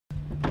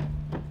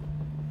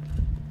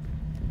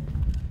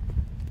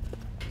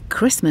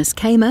Christmas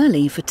came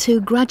early for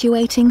two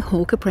graduating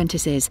Hawk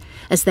apprentices,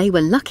 as they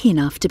were lucky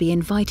enough to be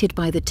invited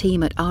by the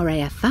team at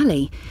RAF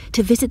Valley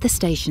to visit the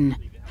station,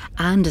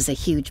 and as a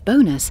huge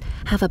bonus,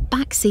 have a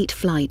backseat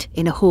flight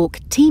in a Hawk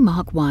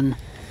T-Mark 1.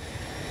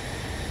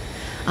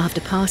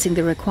 After passing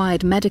the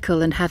required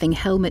medical and having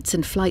helmets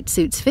and flight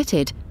suits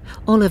fitted,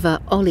 Oliver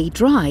Ollie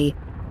Dry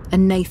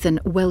and Nathan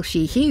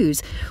Welshie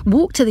Hughes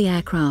walked to the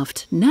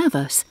aircraft,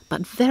 nervous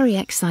but very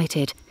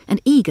excited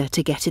and eager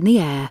to get in the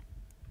air.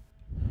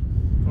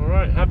 All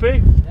right,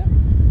 happy? Yep.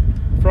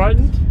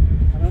 Frightened?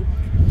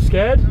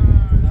 Scared?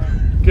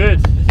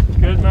 Good,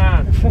 good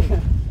man.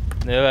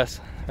 Nervous,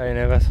 very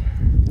nervous,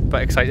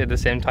 but excited at the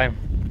same time.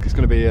 It's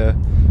going to be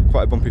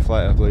quite a bumpy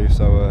flight, I believe,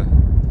 so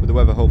with the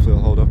weather hopefully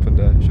it'll hold up and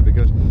it should be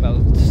good.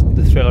 Well, it's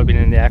the thrill of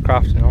being in the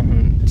aircraft, you know,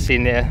 and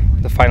seeing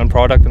the final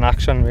product in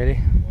action, really.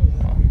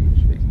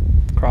 Should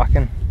be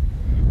cracking.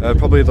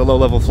 Probably the low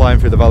level flying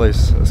through the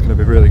valleys. It's going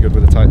to be really good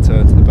with the tight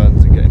turns and the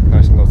bends and getting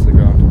nice and low to the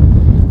ground.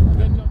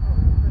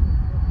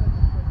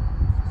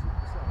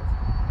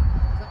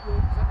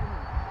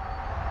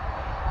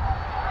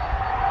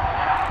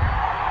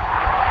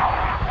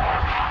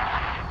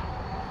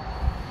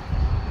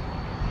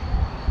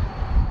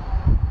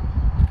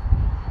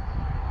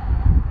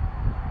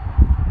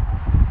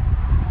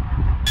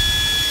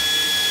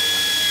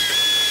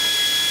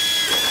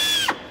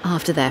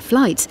 After their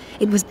flights,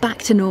 it was back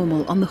to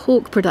normal on the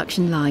Hawk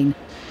production line.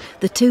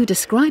 The two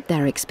described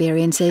their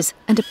experiences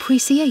and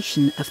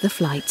appreciation of the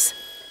flights.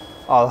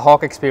 Oh, the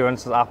Hawk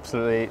experience was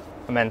absolutely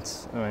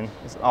immense. I mean,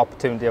 it's an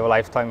opportunity of a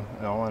lifetime,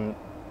 you know, and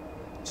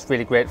just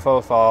really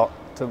grateful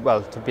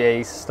to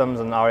BAE Systems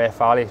and RAF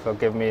Valley for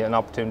giving me an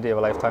opportunity of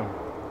a lifetime.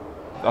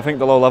 I think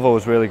the low level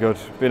was really good.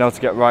 Being able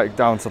to get right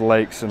down to the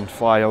lakes and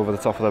fly over the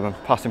top of them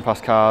and passing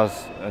past cars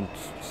and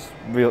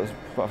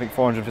I think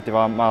 450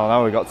 mile an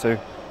hour we got to.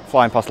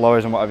 Flying past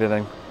lorries and whatever,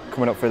 then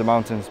coming up through the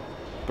mountains,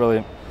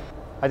 brilliant.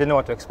 I didn't know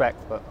what to expect,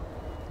 but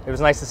it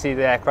was nice to see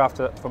the aircraft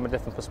from a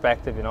different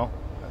perspective, you know,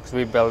 because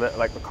we built it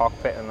like the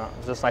cockpit and that. It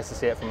was just nice to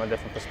see it from a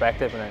different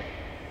perspective and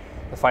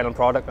the final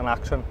product in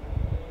action.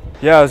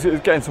 Yeah, I was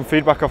getting some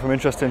feedback off them,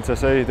 interesting to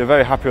see. They're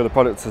very happy with the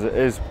product as it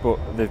is, but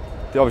they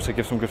obviously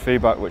give some good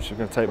feedback, which we're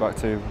going to take back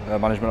to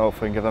management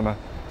hopefully and give them a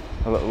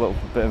little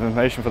bit of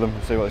information for them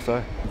and see what they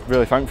say. I'm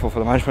really thankful for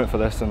the management for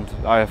this and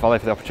RAF Valley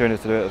for the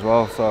opportunity to do it as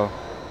well. So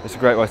it's a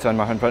great way to end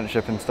my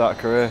apprenticeship and start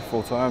a career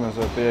full time as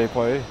a BAE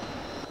employee.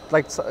 I'd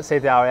like to say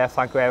to the RAF,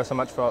 thank you ever so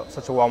much for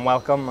such a warm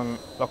welcome and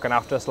looking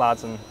after us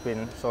lads and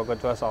being so good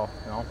to us all.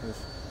 You know, it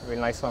was a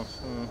really nice one.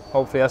 And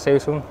hopefully I'll see you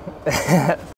soon.